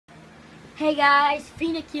Hey guys,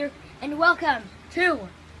 Phoenix here, and welcome to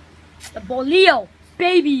the Bololio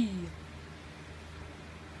Baby,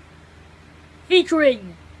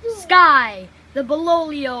 featuring Sky, the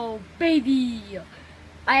Bololio Baby.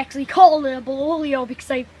 I actually called it a Bololio because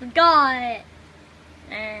I forgot it.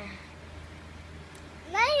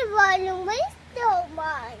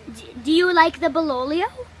 Do you like the Bololio?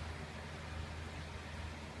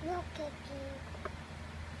 No,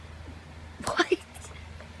 What?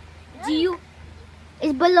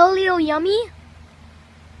 Is Bololio yummy?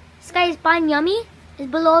 Sky, is Pan yummy? Is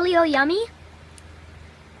Bololio yummy?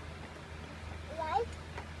 like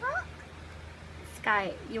book?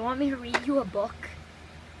 Sky, you want me to read you a book?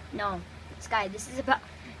 No. Sky, this is about...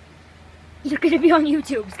 You're gonna be on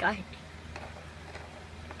YouTube, Sky.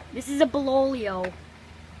 This is a Bololio.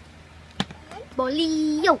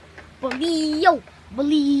 Bololio, Bololio,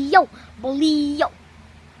 Bololio, Bololio.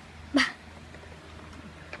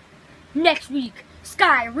 Next week,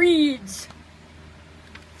 Sky reads.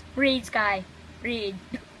 Read, Sky. Read.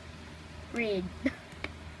 Read.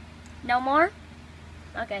 No more?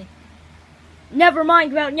 Okay. Never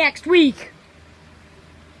mind about next week.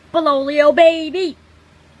 Bololio Baby.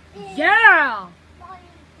 Yeah!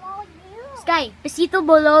 Sky, besito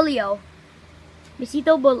Bololio.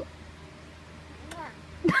 Besito Oh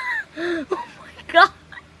my God.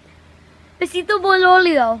 Besito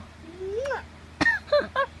Bololio.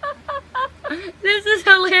 This is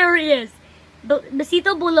hilarious.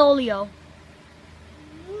 Besito Bololio.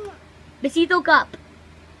 Besito cup.